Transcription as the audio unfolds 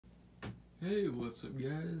Hey, what's up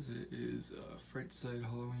guys? It is Frankenstein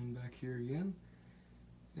Halloween back here again.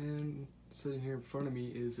 And sitting here in front of me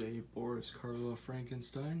is a Boris Karloff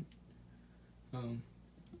Frankenstein.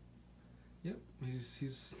 Yep,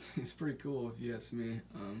 he's pretty cool if you ask me.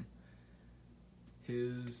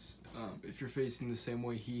 If you're facing the same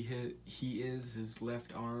way his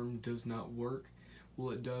left arm does not work. Well,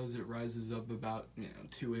 it does, it rises up about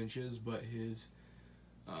 2 inches, but his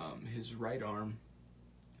right arm,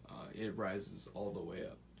 it rises all the way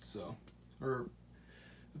up, so, or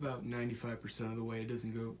about 95% of the way. It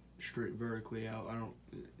doesn't go straight vertically out.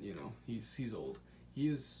 He's old. He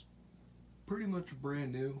is pretty much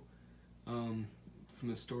brand new, from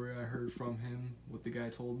the story I heard from him, what the guy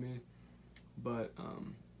told me, but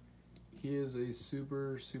he is a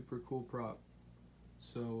super cool prop,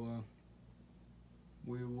 so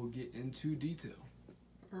we will get into detail.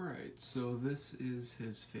 Alright, so this is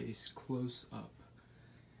his face close up.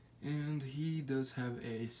 And he does have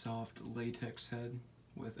a soft latex head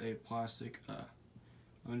with a plastic,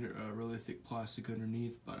 really thick plastic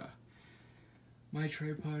underneath, but my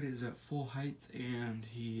tripod is at full height and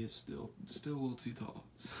he is still a little too tall.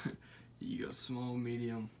 So you got small,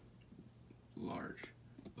 medium, large,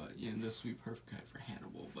 but this would be perfect height for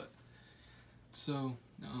Hannibal. But so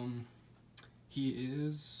he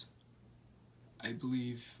is, I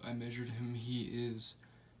believe I measured him, he is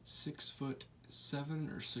 6'7"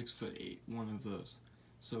 or 6'8", one of those.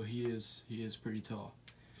 So he is pretty tall.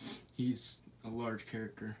 He's a large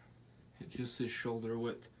character. Just his shoulder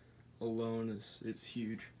width alone it's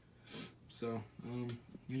huge. So as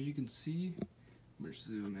you can see, I'm gonna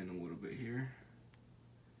zoom in a little bit here.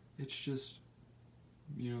 It's just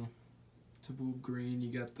typical green.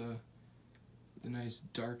 You got the nice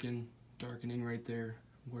darkening right there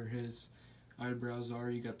where his eyebrows are.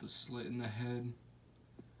 You got the slit in the head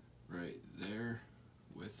right there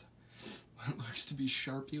with what looks to be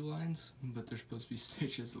Sharpie lines, but they're supposed to be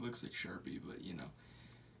stitches. It looks like Sharpie, but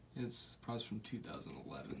it's probably from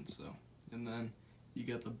 2011. So, and then you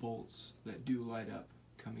got the bolts that do light up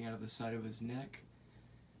coming out of the side of his neck.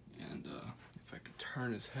 And if I can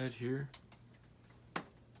turn his head here,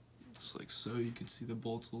 just like so, you can see the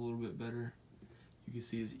bolts a little bit better. You can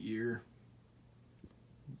see his ear.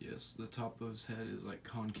 Yes, the top of his head is like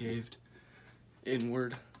concaved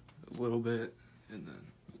inward a little bit, and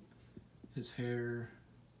then his hair,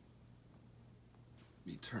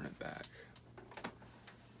 let me turn it back,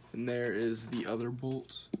 and there is the other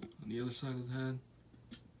bolt on the other side of the head.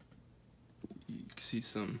 You can see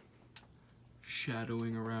some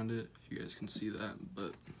shadowing around it, if you guys can see that,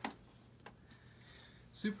 but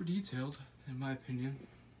super detailed in my opinion.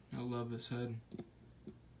 I love this head.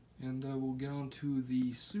 And we'll get on to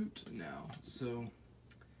the suit now. So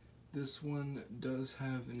this one does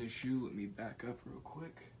have an issue. Let me back up real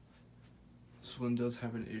quick. This one does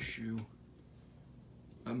have an issue.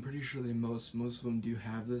 I'm pretty sure most of them do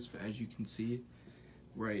have this, but as you can see,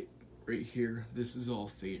 right here, this is all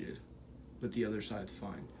faded, but the other side's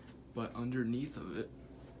fine. But underneath of it,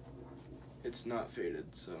 it's not faded.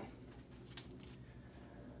 So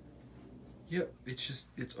yep, it's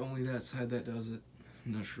only that side that does it.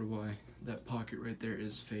 I'm not sure why. That pocket right there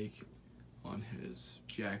is fake on his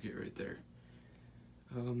jacket right there.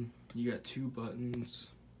 You got 2 buttons.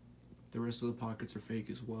 The rest of the pockets are fake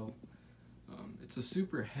as well. It's a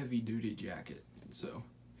super heavy duty jacket, so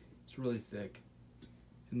it's really thick.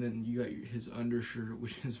 And then you got his undershirt,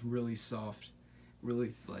 which is really soft,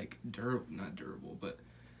 really like not durable, but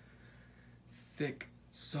thick,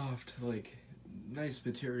 soft, like nice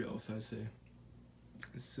material, if I say.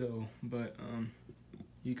 So, but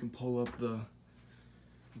you can pull up the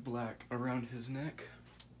black around his neck.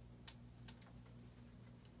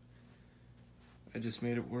 I just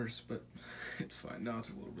made it worse, but it's fine. Now it's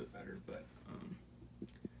a little bit better, but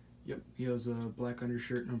yep, he has a black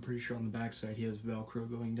undershirt, and I'm pretty sure on the back side he has Velcro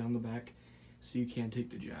going down the back, so you can't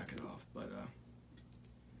take the jacket off. But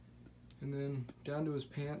and then down to his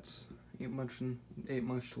pants, ain't much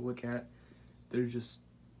to look at. They're just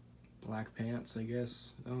black pants, I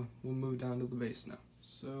guess. We'll move down to the base now.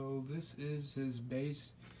 So this is his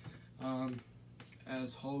base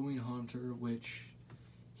as Halloween Haunter, which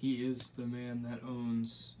he is the man that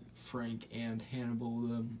owns Frank and Hannibal.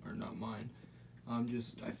 Them are not mine. I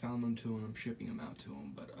found them to him. I'm shipping them out to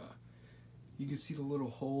him. But you can see the little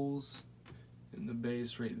holes in the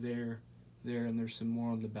base right there, and there's some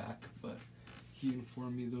more on the back. But he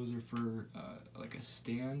informed me those are for like a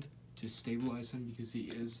stand to stabilize him, because he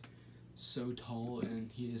is so tall and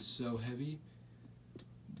he is so heavy.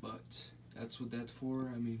 But that's what that's for.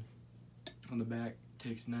 I mean, on the back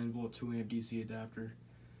takes 9-volt 2-amp DC adapter.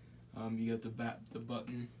 You got the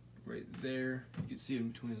button right there. You can see it in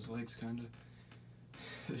between his legs, kind of.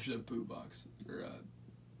 There's a boo box, or a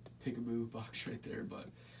peekaboo box right there, but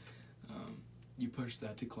you push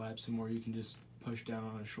that to collapse some more. You can just push down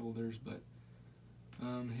on his shoulders, but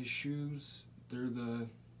his shoes, they're the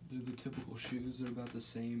typical shoes. They're about the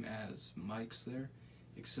same as Mike's there,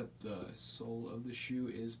 except the sole of the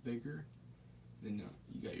shoe is bigger. Then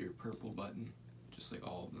you got your purple button, just like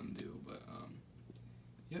all of them do. But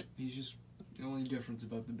yep, he's just, the only difference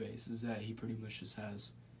about the base is that he pretty much just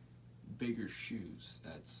has bigger shoes.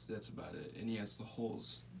 That's about it. And he has the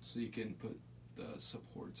holes so you can put the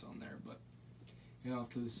supports on there. But yeah, off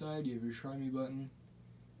to the side you have your try me button,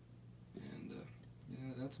 and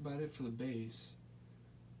yeah, that's about it for the base.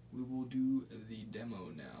 We will do the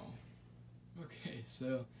demo now. Okay,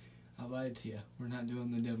 so I lied to you. We're not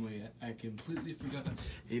doing the demo yet. I completely forgot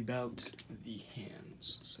about the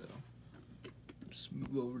hands. So just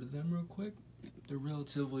move over to them real quick. They're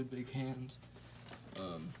relatively big hands.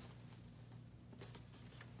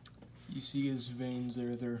 You see his veins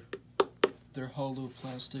there. They're hollow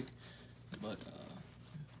plastic, but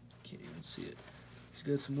can't even see it. He's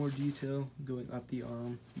got some more detail going up the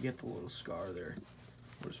arm. You get the little scar there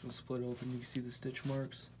where it's been split open. You can see the stitch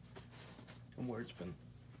marks and where it's been,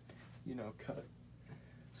 you know, cut.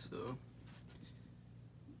 So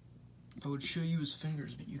I would show you his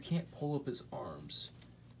fingers, but you can't pull up his arms.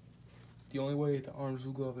 The only way the arms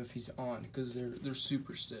will go up if he's on, because they're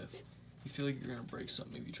super stiff. You feel like you're gonna break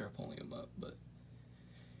something if you try pulling him up. But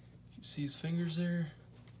you see his fingers there.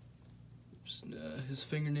 His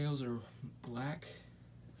fingernails are black.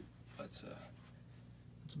 But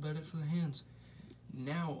that's about it for the hands.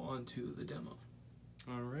 Now on to the demo.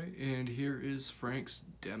 All right, and here is Frank's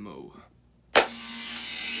demo.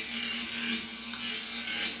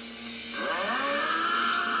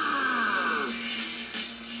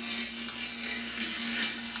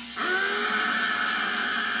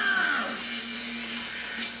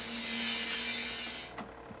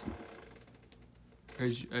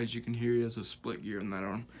 As you can hear, he has a split gear in that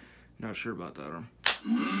arm. Not sure about that arm. It's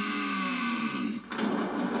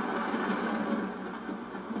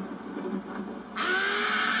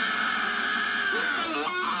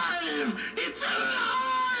alive! It's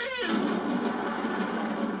alive!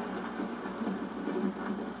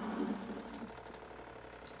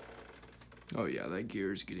 Oh yeah, that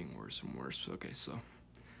gear is getting worse and worse. Okay, so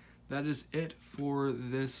that is it for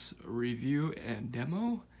this review and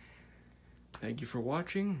demo. Thank you for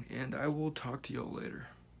watching, and I will talk to y'all later.